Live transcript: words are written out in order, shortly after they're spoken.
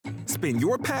spin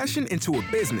your passion into a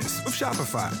business with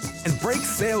Shopify and break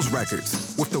sales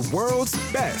records with the world's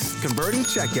best converting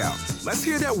checkout. Let's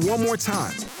hear that one more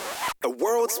time. The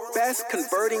world's best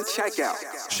converting checkout.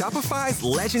 Shopify's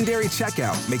legendary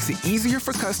checkout makes it easier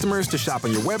for customers to shop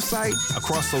on your website,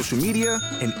 across social media,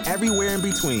 and everywhere in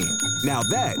between. Now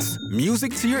that's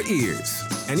music to your ears.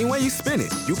 Any way you spin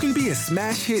it, you can be a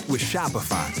smash hit with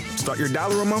Shopify. Start your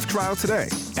 $1 a month trial today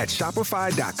at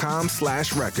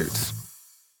shopify.com/records.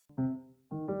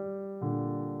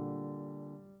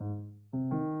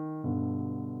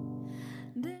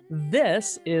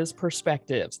 This is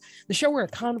Perspectives, the show where a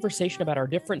conversation about our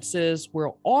differences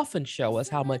will often show us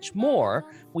how much more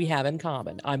we have in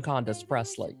common. I'm Candace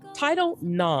Presley. Title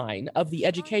IX of the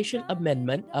Education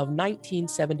Amendment of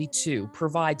 1972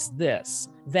 provides this,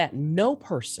 that no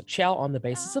person shall, on the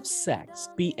basis of sex,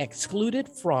 be excluded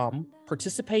from,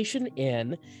 participation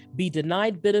in, be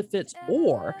denied benefits,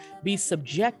 or be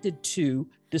subjected to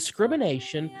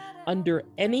discrimination under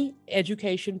any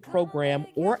education program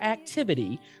or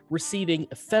activity receiving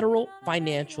federal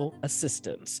financial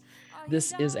assistance.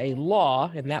 This is a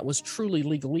law, and that was truly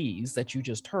legalese that you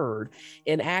just heard,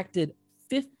 enacted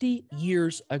 50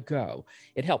 years ago.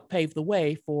 It helped pave the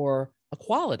way for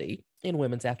equality in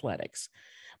women's athletics.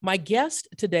 My guest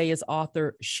today is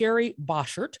author Cheri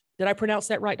Boshert. Did I pronounce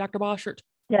that right, Dr. Boshert?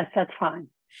 Yes, that's fine.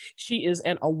 She is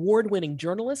an award-winning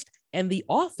journalist and the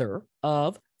author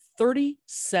of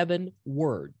 37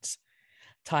 Words,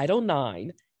 Title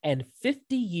IX, and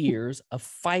 50 Years of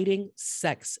Fighting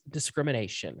Sex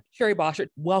Discrimination. Cheri Boshert,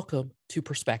 welcome to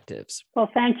Perspectives. Well,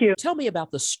 thank you. Tell me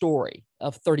about the story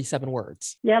of 37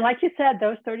 Words. Yeah, like you said,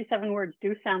 those 37 words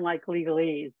do sound like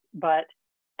legalese, but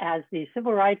as the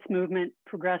civil rights movement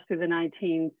progressed through the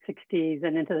 1960s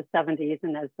and into the 70s,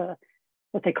 and as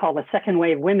what they call the second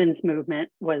wave women's movement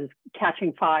was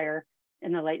catching fire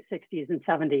in the late 60s and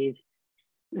 70s,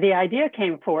 the idea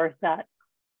came forth that,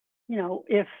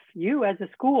 if you as a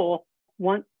school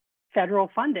want federal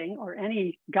funding or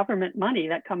any government money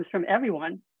that comes from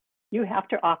everyone, you have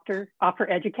to offer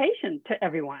education to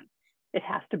everyone. It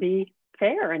has to be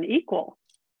fair and equal.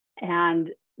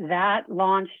 And that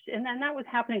launched, and then that was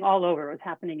happening all over. It was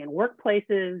happening in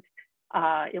workplaces.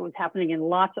 It was happening in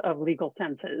lots of legal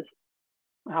senses.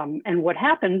 And what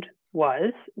happened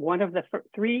was one of the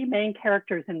three main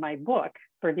characters in my book,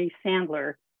 Bernice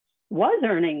Sandler, was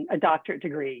earning a doctorate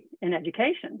degree in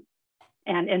education.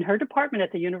 And in her department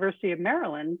at the University of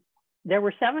Maryland, there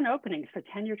were 7 openings for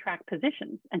tenure track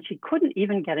positions, and she couldn't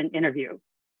even get an interview.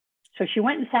 So she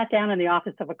went and sat down in the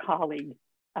office of a colleague,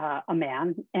 a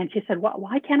man, and she said, well,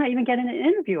 why can't I even get an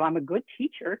interview? I'm a good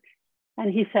teacher.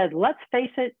 And he said, let's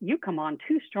face it, you come on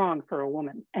too strong for a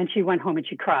woman. And she went home and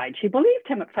she cried. She believed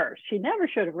him at first. She never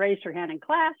should have raised her hand in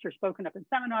class or spoken up in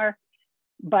seminar.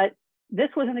 But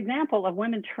this was an example of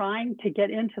women trying to get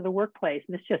into the workplace.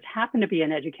 This just happened to be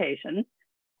in education.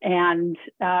 And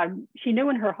she knew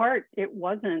in her heart it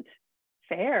wasn't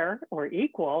fair or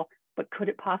equal, but could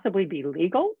it possibly be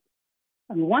legal?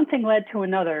 And one thing led to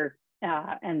another,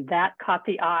 and that caught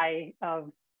the eye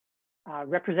of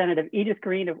Representative Edith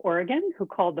Green of Oregon, who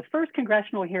called the first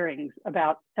congressional hearings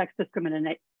about sex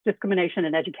discrimination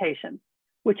in education,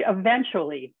 which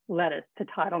eventually led us to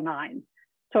Title IX.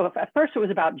 So at first it was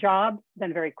about jobs,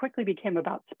 then very quickly became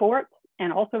about sports,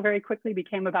 and also very quickly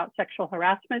became about sexual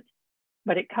harassment.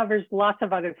 But it covers lots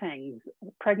of other things,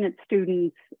 pregnant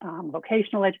students,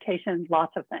 vocational education,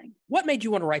 lots of things. What made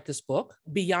you want to write this book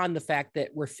beyond the fact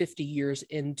that we're 50 years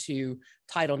into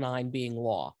Title IX being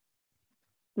law?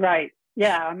 Right.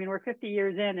 Yeah. I mean, we're 50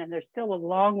 years in and there's still a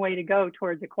long way to go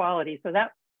towards equality. So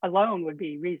that alone would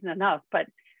be reason enough. But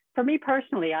for me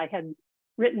personally, I had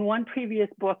written one previous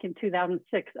book in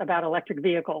 2006 about electric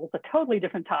vehicles, a totally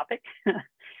different topic.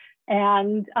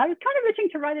 And I was kind of itching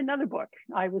to write another book.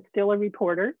 I was still a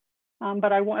reporter,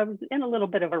 but I was in a little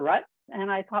bit of a rut.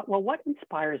 And I thought, well, what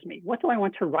inspires me? What do I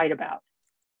want to write about?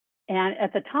 And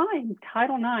at the time,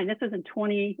 Title IX, this is in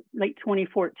late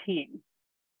 2014,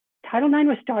 Title IX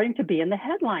was starting to be in the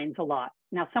headlines a lot.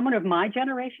 Now, someone of my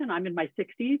generation, I'm in my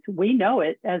 60s, we know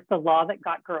it as the law that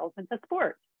got girls into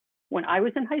sports. When I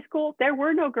was in high school, there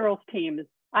were no girls' teams.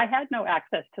 I had no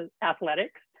access to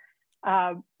athletics.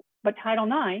 But Title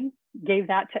IX gave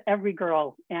that to every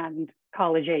girl and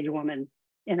college-age woman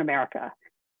in America.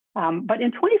 But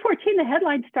in 2014, the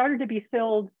headlines started to be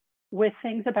filled with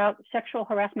things about sexual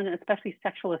harassment and especially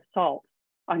sexual assault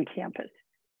on campus.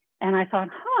 And I thought,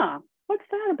 what's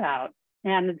that about?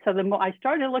 And so the more I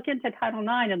started to look into Title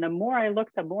IX, and the more I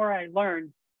looked, the more I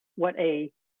learned what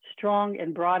a strong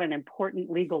and broad and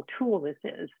important legal tool this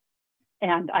is.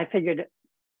 And I figured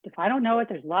If I don't know it,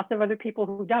 there's lots of other people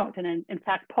who don't. And in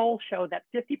fact, polls show that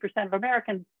 50% of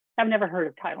Americans have never heard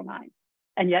of Title IX.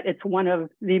 And yet it's one of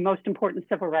the most important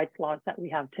civil rights laws that we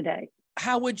have today.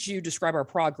 How would you describe our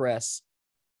progress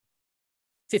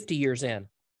 50 years in?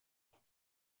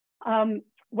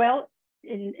 Well,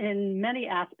 in many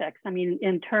aspects, I mean,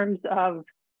 in terms of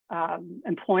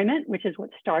employment, which is what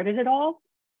started it all,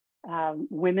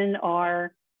 women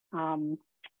are,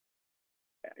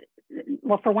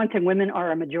 well, for one thing, women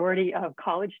are a majority of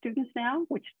college students now,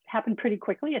 which happened pretty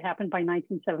quickly. It happened by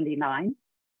 1979.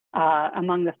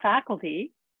 Among the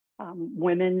faculty,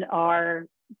 women are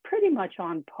pretty much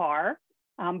on par,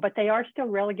 but they are still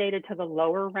relegated to the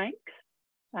lower ranks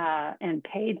and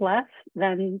paid less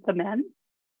than the men.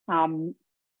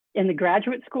 In the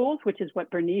graduate schools, which is what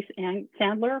Bernice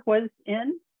Sandler was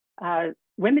in,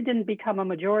 women didn't become a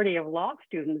majority of law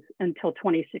students until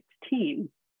 2016,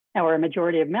 or a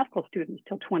majority of medical students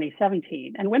till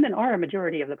 2017. And women are a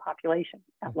majority of the population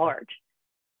at large.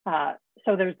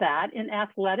 So there's that. In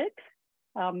athletics,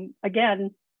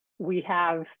 again, we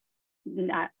have,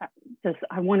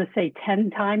 I want to say 10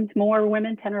 times more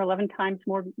women, 10 or 11 times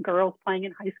more girls playing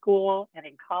in high school and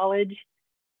in college.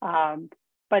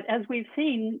 But as we've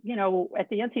seen, you know, at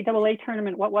the NCAA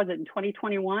tournament, what was it, in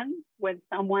 2021, when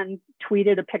someone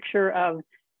tweeted a picture of,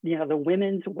 you know, the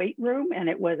women's weight room, and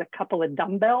it was a couple of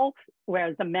dumbbells,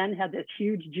 whereas the men had this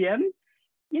huge gym.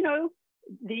 You know,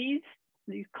 these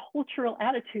cultural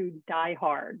attitudes die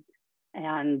hard.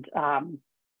 And,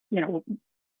 you know,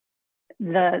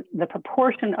 the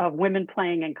proportion of women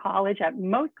playing in college at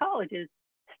most colleges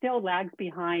still lags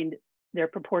behind their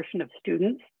proportion of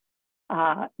students.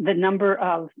 The number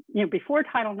of, you know, before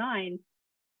Title IX,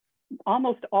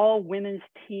 almost all women's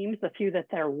teams, the few that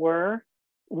there were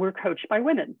coached by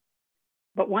women.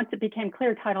 But once it became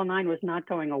clear Title IX was not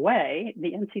going away,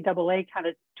 the NCAA kind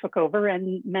of took over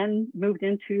and men moved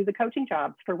into the coaching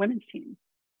jobs for women's teams.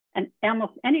 And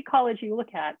almost any college you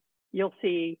look at, you'll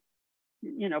see,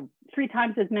 you know, 3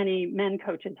 times as many men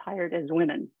coaches hired as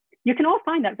women. You can all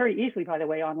find that very easily, by the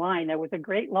way, online. There was a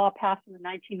great law passed in the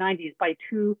 1990s by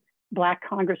 2 Black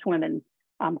congresswomen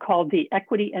called the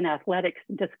Equity in Athletics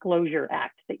Disclosure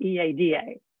Act, the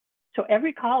EADA. So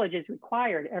every college is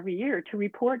required every year to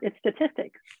report its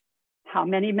statistics. How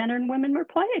many men and women were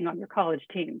playing on your college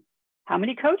team? How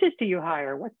many coaches do you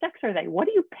hire? What sex are they? What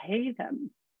do you pay them?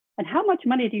 And how much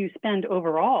money do you spend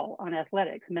overall on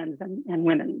athletics, men's and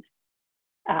women's?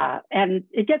 And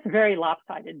it gets very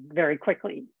lopsided very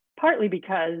quickly, partly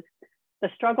because the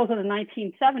struggles of the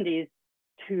 1970s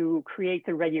to create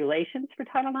the regulations for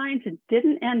Title IX, it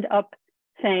didn't end up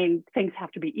saying things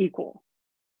have to be equal.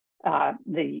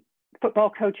 The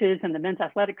football coaches and the men's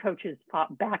athletic coaches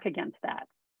fought back against that.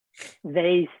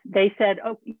 They said,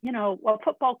 oh, you know, well,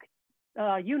 football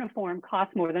uniform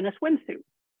costs more than a swimsuit.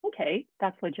 Okay,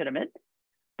 that's legitimate.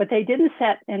 But they didn't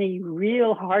set any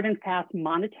real hard and fast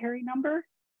monetary number.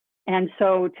 And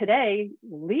so today,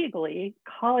 legally,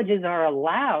 colleges are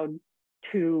allowed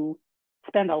to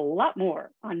spend a lot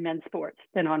more on men's sports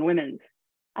than on women's.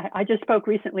 I just spoke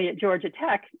recently at Georgia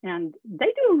Tech, and they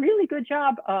do a really good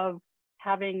job of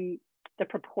having the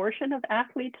proportion of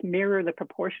athletes mirror the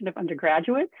proportion of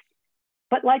undergraduates.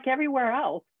 But like everywhere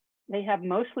else, they have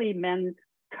mostly men's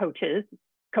coaches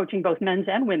coaching both men's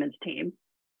and women's teams.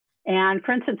 And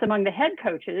for instance, among the head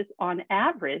coaches, on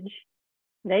average,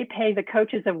 they pay the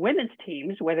coaches of women's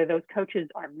teams, whether those coaches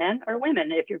are men or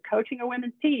women. If you're coaching a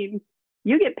women's team,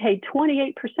 you get paid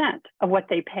 28% of what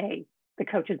they pay the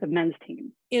coaches of men's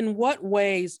teams. In what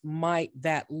ways might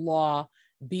that law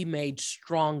be made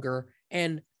stronger,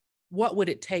 and what would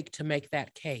it take to make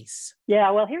that case?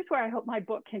 Yeah, well, here's where I hope my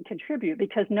book can contribute,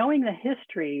 because knowing the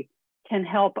history can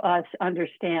help us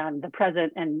understand the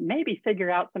present and maybe figure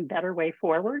out some better way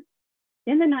forward.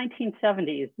 In the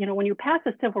 1970s, you know, when you pass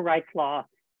a civil rights law,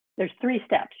 there's 3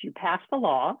 steps. You pass the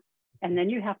law, and then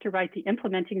you have to write the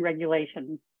implementing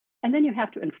regulations, and then you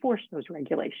have to enforce those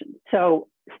regulations. So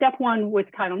step 1 with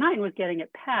Title IX was getting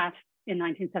it passed in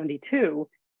 1972.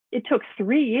 It took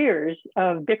 3 years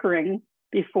of bickering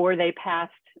before they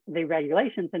passed the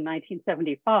regulations in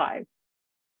 1975.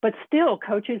 But still,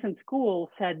 coaches and schools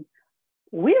said,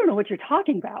 we don't know what you're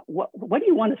talking about. What do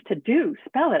you want us to do?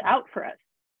 Spell it out for us.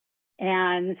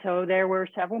 And so there were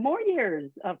several more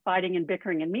years of fighting and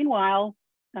bickering. And meanwhile,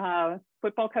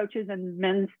 football coaches and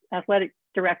men's athletic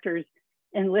directors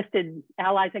enlisted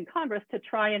allies in Congress to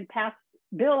try and pass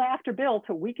bill after bill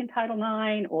to weaken Title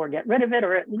IX or get rid of it,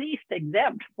 or at least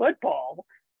exempt football.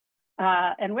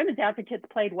 And women's advocates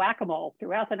played whack-a-mole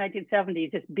throughout the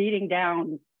 1970s, just beating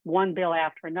down one bill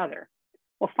after another.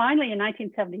 Well, finally, in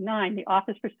 1979, the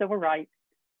Office for Civil Rights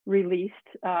released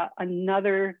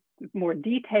another more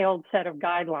detailed set of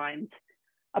guidelines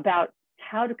about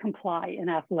how to comply in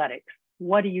athletics.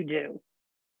 What do you do?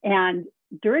 And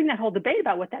during that whole debate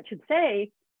about what that should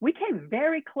say, we came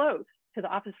very close to the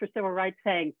Office for Civil Rights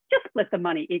saying, just split the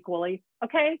money equally,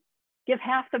 okay? Give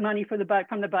half the money from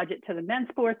the budget to the men's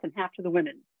sports and half to the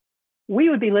women's. We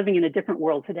would be living in a different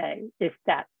world today if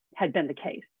that had been the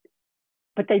case.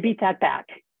 But they beat that back.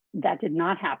 That did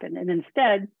not happen. And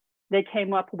instead, they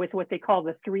came up with what they call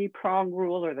the three-prong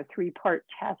rule or the three-part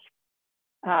test.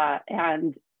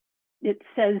 And it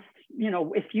says, you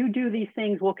know, if you do these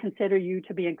things, we'll consider you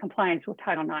to be in compliance with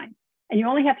Title IX. And you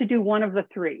only have to do one of the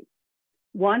three.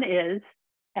 One is,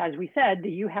 as we said, that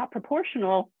you have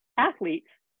proportional athletes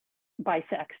by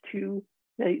sex to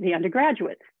the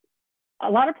undergraduates. A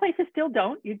lot of places still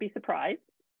don't, you'd be surprised.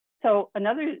 So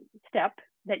another step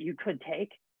that you could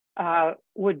take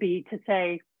would be to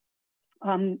say,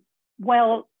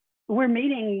 well, we're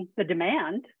meeting the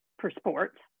demand for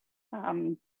sports.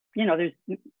 You know,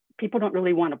 people don't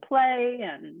really want to play,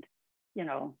 and, you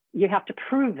know, you have to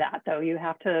prove that, though. You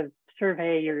have to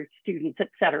survey your students, et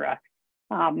cetera.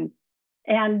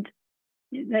 And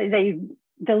they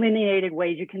delineated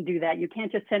ways you can do that. You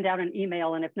can't just send out an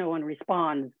email and if no one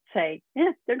responds, say,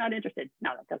 they're not interested.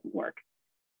 No, that doesn't work.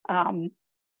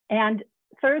 And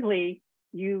thirdly,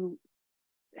 you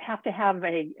have to have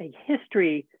a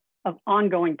history of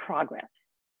ongoing progress.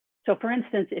 So for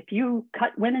instance, if you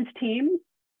cut women's teams,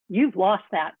 you've lost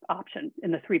that option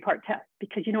in the three-part test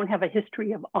because you don't have a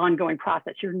history of ongoing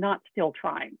process. You're not still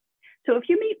trying. So if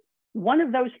you meet one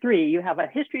of those three, you have a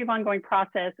history of ongoing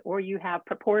process, or you have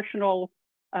proportional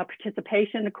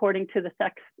participation according to the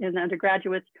sex in the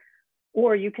undergraduates,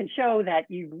 or you can show that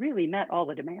you really met all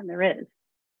the demand there is,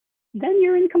 then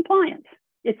you're in compliance.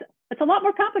 It's a lot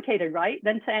more complicated, right,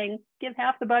 than saying give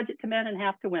half the budget to men and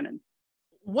half to women.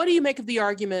 What do you make of the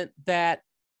argument that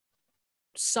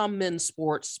some men's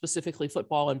sports, specifically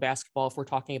football and basketball, if we're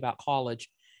talking about college,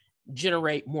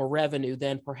 generate more revenue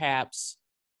than perhaps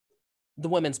the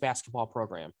women's basketball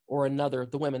program or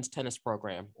the women's tennis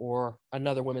program or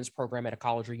another women's program at a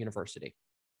college or university?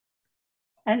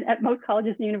 And at most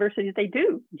colleges and universities, they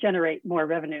do generate more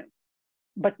revenue.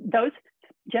 But those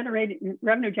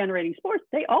revenue generating sports,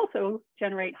 they also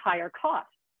generate higher costs.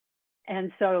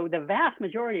 And so the vast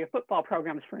majority of football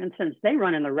programs, for instance, they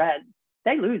run in the red.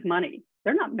 They lose money.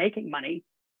 They're not making money.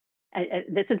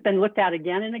 This has been looked at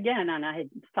again and again, and I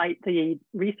cite the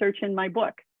research in my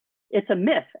book. It's a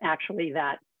myth, actually,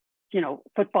 that, you know,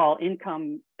 football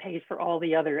income pays for all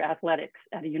the other athletics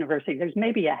at a university. There's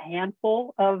maybe a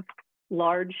handful of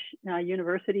large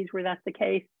universities where that's the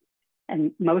case,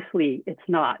 and mostly it's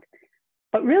not.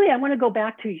 But really, I want to go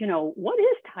back to, you know, what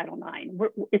is Title IX?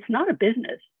 It's not a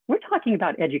business. We're talking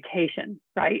about education,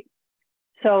 right?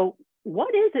 So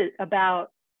what is it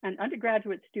about an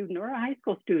undergraduate student or a high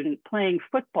school student playing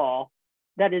football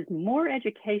that is more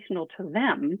educational to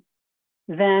them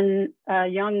than a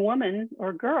young woman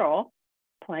or girl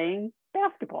playing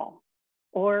basketball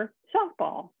or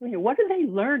softball? You know, what are they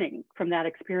learning from that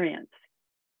experience?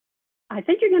 I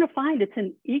think you're going to find it's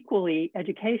an equally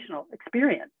educational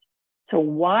experience. So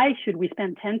why should we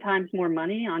spend 10 times more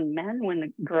money on men when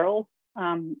the girls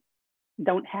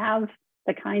don't have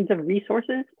the kinds of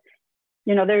resources?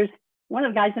 You know, there's one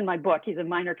of the guys in my book, he's a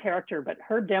minor character, but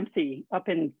Herb Dempsey up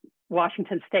in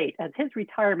Washington State, as his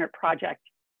retirement project,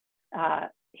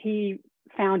 he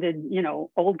founded, you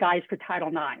know, Old Guys for Title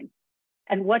IX.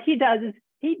 And what he does is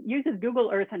he uses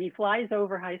Google Earth and he flies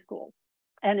over high schools.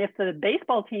 And if the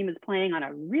baseball team is playing on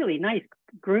a really nice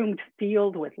groomed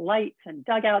field with lights and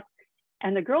dugouts,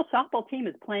 and the girls softball team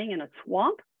is playing in a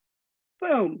swamp,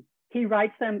 boom, he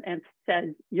writes them and says,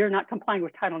 you're not complying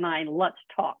with Title IX, let's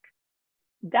talk.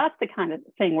 That's the kind of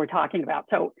thing we're talking about.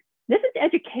 So this is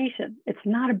education, it's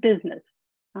not a business.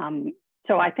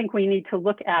 So I think we need to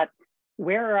look at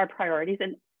where are our priorities,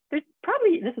 and there's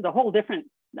probably, this is a whole different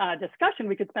discussion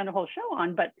we could spend a whole show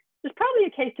on, but there's probably a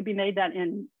case to be made that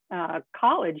in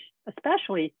college,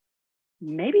 especially,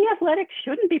 maybe athletics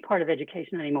shouldn't be part of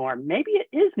education anymore. Maybe it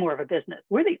is more of a business.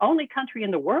 We're the only country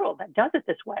in the world that does it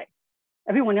this way.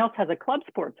 Everyone else has a club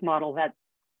sports model that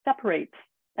separates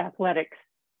athletics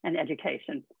and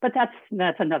education, but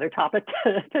that's another topic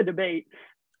to debate.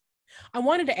 I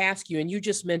wanted to ask you, and you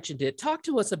just mentioned it, talk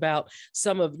to us about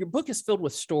some of, your book is filled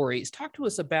with stories. Talk to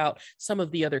us about some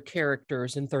of the other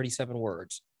characters in 37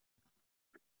 words.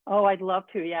 Oh, I'd love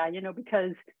to, yeah, you know,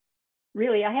 because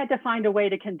really I had to find a way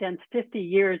to condense 50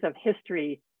 years of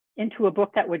history into a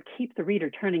book that would keep the reader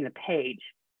turning the page,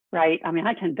 right? I mean,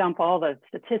 I can dump all the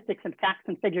statistics and facts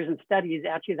and figures and studies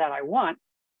at you that I want,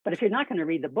 But if you're not going to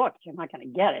read the book, you're not going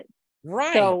to get it.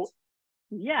 Right. So,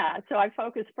 yeah, so I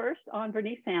focused first on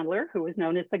Bernice Sandler, who was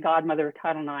known as the godmother of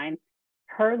Title IX.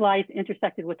 Her life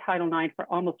intersected with Title IX for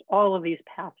almost all of these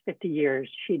past 50 years.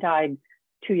 She died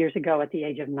 2 years ago at the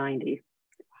age of 90.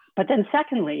 But then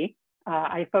secondly,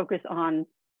 I focus on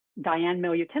Diane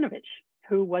Milutinovich,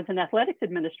 who was an athletics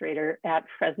administrator at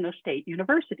Fresno State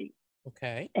University.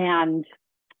 Okay. And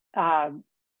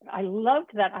I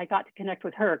loved that I got to connect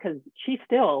with her because she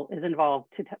still is involved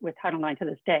with Title IX to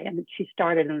this day, and she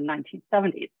started in the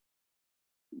 1970s.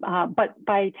 But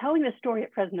by telling this story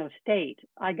at Fresno State,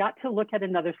 I got to look at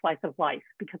another slice of life,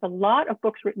 because a lot of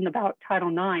books written about Title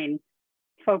IX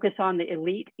focus on the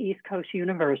elite East Coast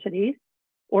universities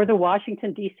or the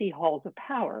Washington, D.C. halls of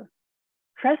power.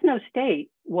 Fresno State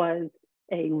was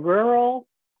a rural,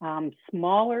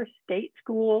 smaller state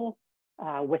school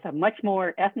with a much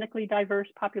more ethnically diverse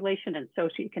population and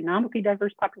socioeconomically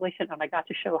diverse population, and I got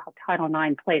to show how Title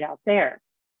IX played out there.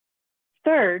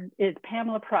 Third is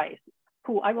Pamela Price,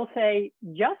 who I will say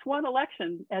just won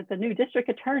election as the new district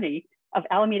attorney of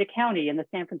Alameda County in the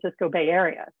San Francisco Bay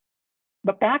Area.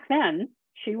 But back then,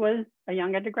 she was a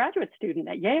young undergraduate student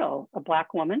at Yale, a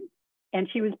Black woman, and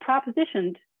she was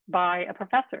propositioned by a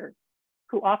professor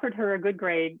who offered her a good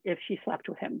grade if she slept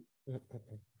with him.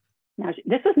 Now,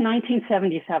 this was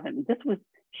 1977. This was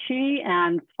she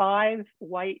and 5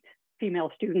 white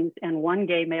female students and 1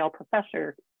 gay male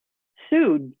professor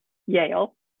sued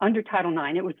Yale under Title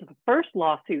IX. It was the first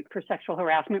lawsuit for sexual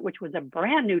harassment, which was a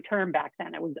brand new term back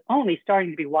then. It was only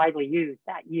starting to be widely used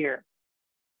that year.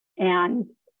 And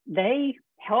they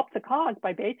helped the cause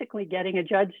by basically getting a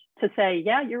judge to say,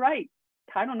 yeah, you're right.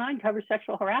 Title IX covers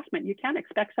sexual harassment. You can't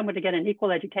expect someone to get an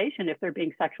equal education if they're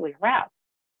being sexually harassed.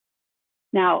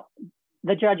 Now,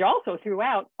 the judge also threw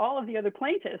out all of the other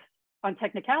plaintiffs on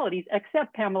technicalities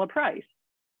except Pamela Price.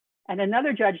 And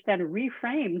another judge then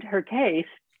reframed her case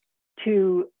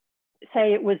to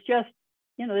say it was just,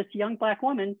 this young Black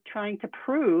woman trying to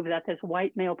prove that this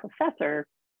white male professor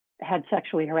had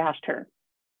sexually harassed her.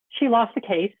 She lost the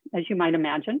case, as you might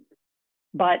imagine,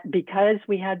 but because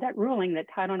we had that ruling that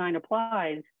Title IX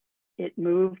applies, it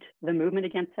moved the movement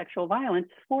against sexual violence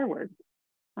forward.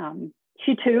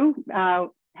 She too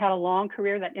had a long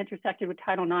career that intersected with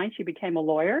Title IX. She became a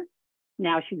lawyer.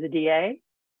 Now she's a DA.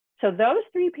 So those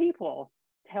 3 people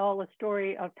tell a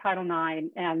story of Title IX.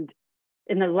 And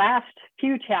in the last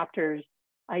few chapters,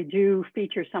 I do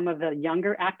feature some of the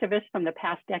younger activists from the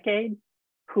past decade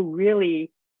who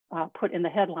really put in the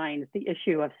headlines the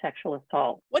issue of sexual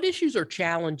assault. What issues or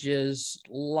challenges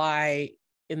lie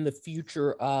in the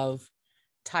future of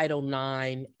Title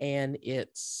IX and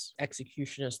its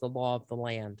execution as the law of the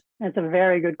land? That's a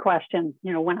very good question.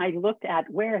 When I looked at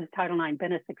where has Title IX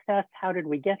been a success, how did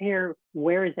we get here,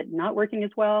 where is it not working as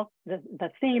well,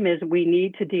 the theme is we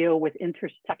need to deal with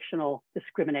intersectional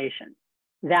discrimination.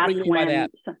 That's when,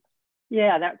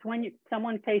 that's when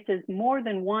someone faces more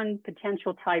than one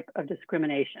potential type of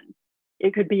discrimination.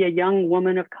 It could be a young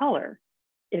woman of color.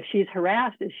 If she's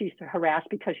harassed, is she harassed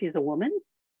because she's a woman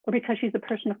or because she's a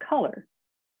person of color?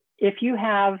 If you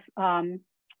have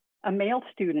a male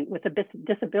student with a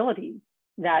disability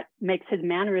that makes his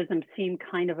mannerisms seem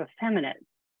kind of effeminate,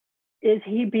 is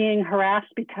he being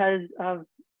harassed because of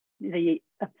the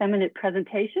effeminate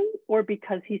presentation or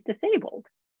because he's disabled?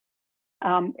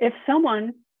 If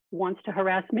someone wants to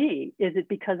harass me, is it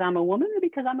because I'm a woman or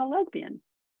because I'm a lesbian?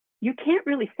 You can't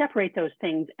really separate those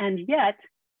things, and yet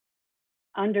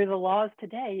under the laws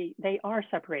today, they are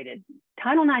separated.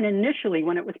 Title IX initially,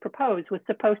 when it was proposed, was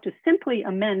supposed to simply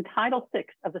amend Title VI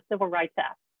of the Civil Rights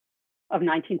Act of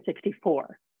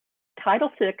 1964. Title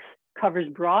VI covers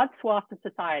broad swaths of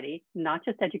society, not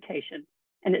just education,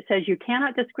 and it says you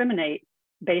cannot discriminate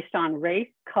based on race,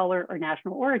 color, or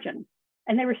national origin.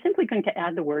 And they were simply going to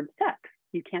add the word sex.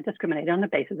 You can't discriminate on the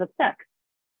basis of sex.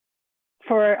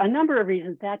 For a number of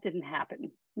reasons, that didn't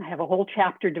happen. I have a whole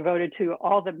chapter devoted to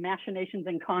all the machinations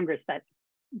in Congress that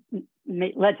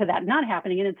led to that not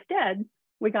happening. And instead,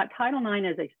 we got Title IX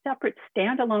as a separate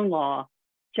standalone law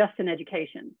just in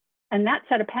education. And that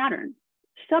set a pattern.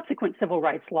 Subsequent civil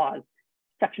rights laws,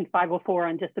 Section 504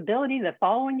 on disability the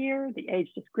following year, the Age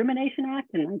Discrimination Act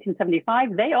in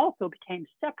 1975, they also became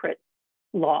separate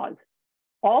laws,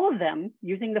 all of them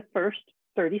using the first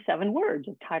 37 words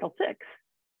of Title VI.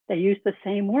 They use the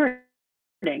same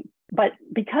wording, but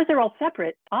because they're all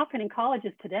separate, often in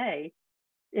colleges today,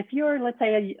 if you're, let's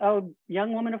say, a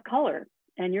young woman of color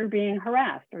and you're being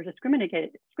harassed or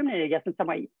discriminated against in some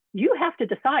way, you have to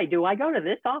decide, do I go to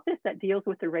this office that deals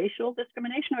with the racial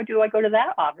discrimination or do I go to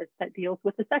that office that deals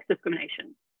with the sex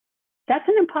discrimination? That's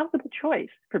an impossible choice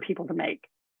for people to make.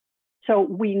 So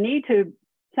we need to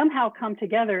somehow come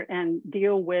together and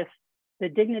deal with the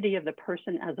dignity of the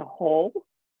person as a whole.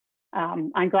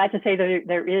 I'm glad to say that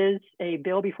there is a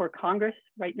bill before Congress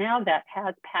right now that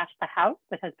has passed the House,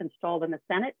 but has been stalled in the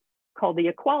Senate, called the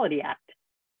Equality Act,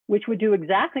 which would do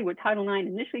exactly what Title IX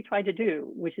initially tried to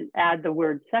do, which is add the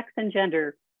word sex and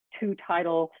gender to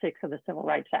Title VI of the Civil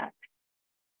Rights Act.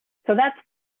 So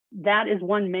that is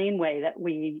one main way that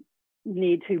we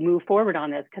need to move forward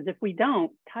on this, because if we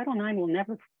don't, Title IX will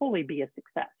never fully be a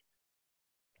success.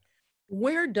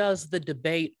 Where does the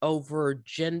debate over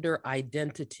gender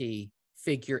identity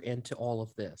figure into all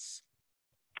of this?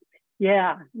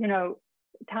 Yeah, you know,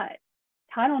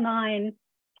 Title IX,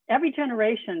 every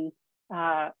generation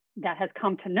that has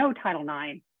come to know Title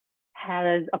IX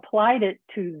has applied it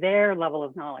to their level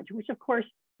of knowledge, which of course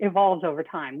evolves over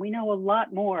time. We know a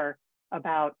lot more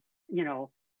about, you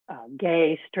know,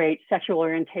 gay, straight, sexual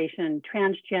orientation,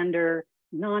 transgender,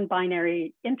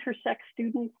 non-binary, intersex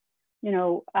students, you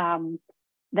know,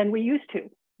 than we used to.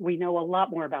 We know a lot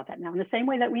more about that now, in the same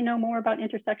way that we know more about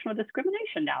intersectional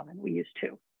discrimination now than we used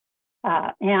to.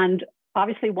 And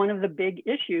obviously one of the big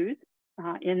issues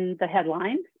in the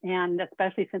headlines, and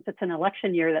especially since it's an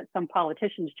election year that some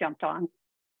politicians jumped on,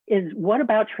 is what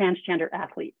about transgender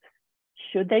athletes?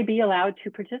 Should they be allowed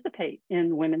to participate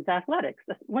in women's athletics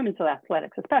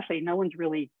especially? No one's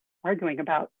really arguing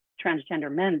about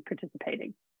transgender men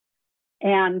participating.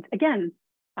 And again,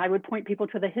 I would point people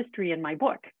to the history in my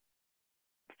book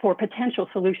for potential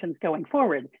solutions going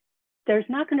forward. There's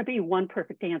not going to be one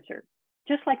perfect answer,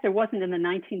 just like there wasn't in the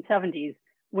 1970s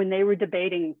when they were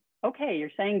debating, okay, you're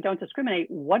saying don't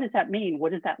discriminate. What does that mean?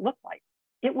 What does that look like?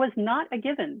 It was not a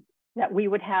given that we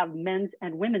would have men's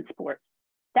and women's sports.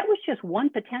 That was just one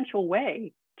potential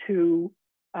way to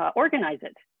organize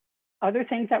it. Other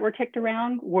things that were kicked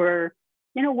around were,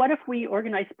 you know, what if we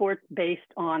organize sports based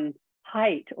on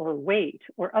height or weight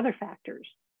or other factors?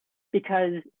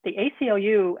 Because the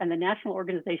ACLU and the National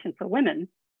Organization for Women,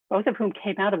 both of whom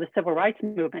came out of the civil rights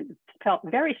movement, felt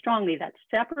very strongly that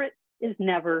separate is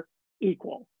never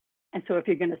equal. And so if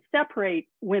you're going to separate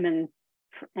women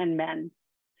and men,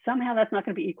 somehow that's not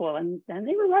going to be equal. And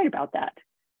they were right about that.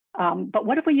 But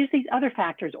what if we use these other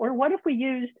factors? Or what if we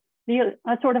used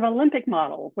a sort of Olympic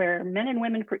model where men and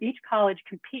women for each college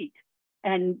compete,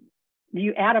 and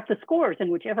you add up the scores,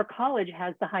 and whichever college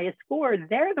has the highest score,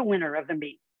 they're the winner of the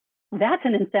meet. That's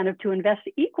an incentive to invest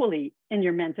equally in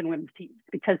your men's and women's teams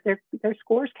because their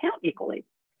scores count equally.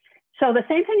 So the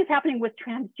same thing is happening with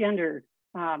transgender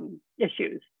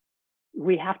issues.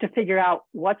 We have to figure out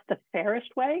what's the fairest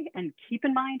way, and keep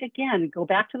in mind, again, go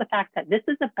back to the fact that this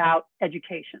is about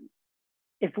education.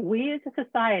 If we as a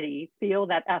society feel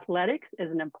that athletics is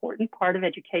an important part of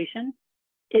education,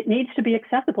 it needs to be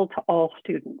accessible to all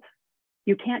students.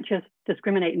 You can't just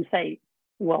discriminate and say,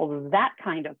 well, that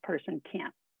kind of person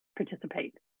can't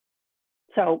participate.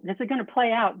 So this is going to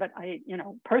play out, but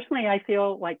personally, I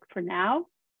feel like for now,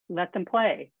 let them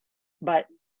play. But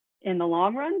in the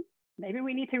long run, maybe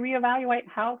we need to reevaluate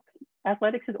how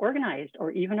athletics is organized,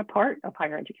 or even a part of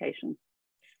higher education.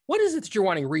 What is it that you're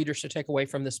wanting readers to take away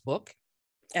from this book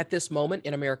at this moment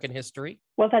in American history?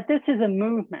 Well, that this is a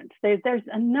movement. There's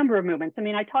a number of movements. I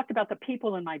mean, I talked about the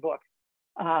people in my book.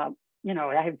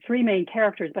 I have three main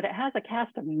characters, but it has a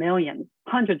cast of millions,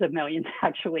 hundreds of millions,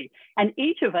 actually. And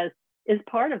each of us is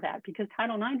part of that because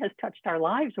Title IX has touched our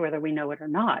lives, whether we know it or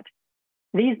not.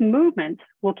 These movements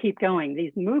will keep going.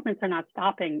 These movements are not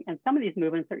stopping, and some of these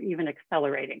movements are even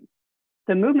accelerating.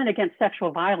 The movement against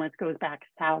sexual violence goes back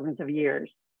thousands of years.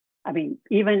 I mean,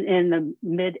 even in the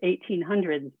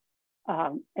mid-1800s,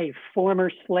 a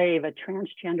former slave, a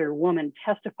transgender woman,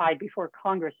 testified before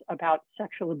Congress about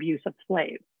sexual abuse of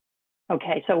slaves.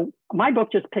 Okay, so my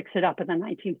book just picks it up in the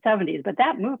 1970s, but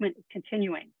that movement is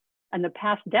continuing. And the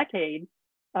past decade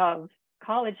of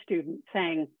college students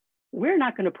saying, we're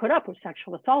not going to put up with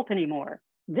sexual assault anymore.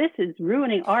 This is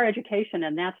ruining our education,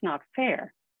 and that's not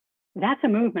fair. That's a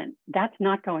movement. That's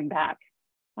not going back.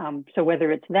 So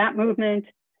whether it's that movement,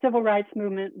 civil rights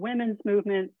movement, women's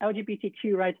movement,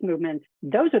 LGBTQ rights movement,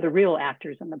 those are the real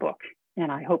actors in the book.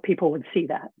 And I hope people would see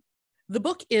that. The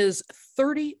book is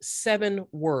 37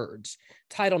 words,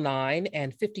 Title IX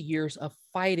and 50 Years of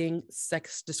Fighting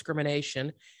Sex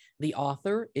Discrimination. The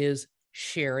author is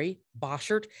Sherry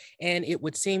Boshert, and it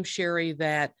would seem, Sherry,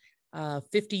 that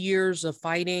 50 years of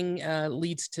fighting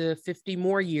leads to 50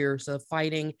 more years of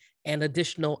fighting and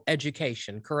additional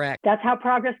education, correct? That's how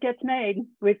progress gets made.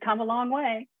 We've come a long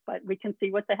way, but we can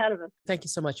see what's ahead of us. Thank you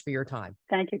so much for your time.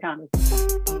 Thank you, Candace.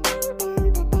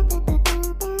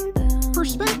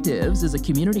 Perspectives is a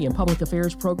community and public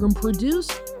affairs program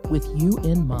produced with you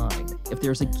in mind. If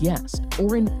there's a guest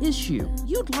or an issue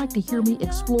you'd like to hear me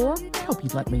explore, I hope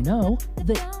you'd let me know.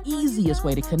 The easiest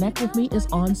way to connect with me is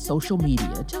on social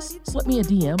media. Just slip me a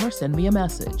DM or send me a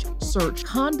message. Search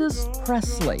Condace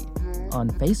Pressley on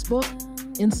Facebook,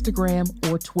 Instagram,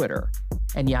 or Twitter.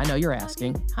 And yeah, I know you're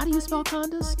asking, how do you spell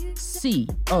Condace?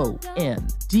 C-O-N-D-A-C-E.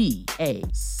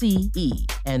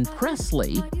 And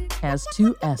Pressley has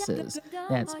 2 S's.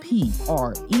 That's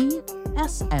P-R-E-S-S-L-E-Y.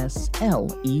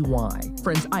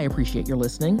 Friends, I appreciate your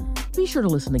listening. Be sure to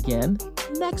listen again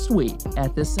next week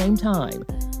at the same time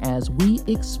as we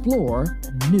explore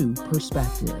new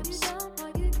perspectives.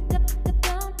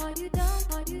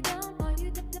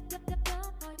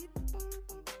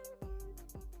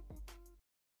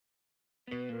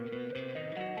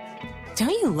 Don't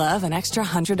you love an extra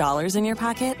 $100 in your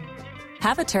pocket?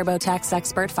 Have a TurboTax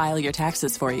expert file your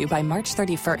taxes for you by March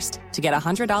 31st to get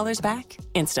 $100 back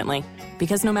instantly.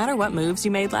 Because no matter what moves you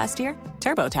made last year,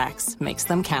 TurboTax makes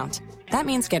them count. That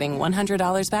means getting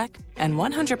 $100 back and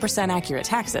 100% accurate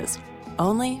taxes,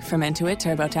 only from Intuit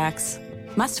TurboTax.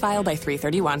 Must file by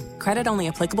 3/31. Credit only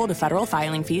applicable to federal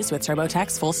filing fees with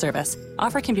TurboTax full service.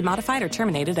 Offer can be modified or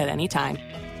terminated at any time.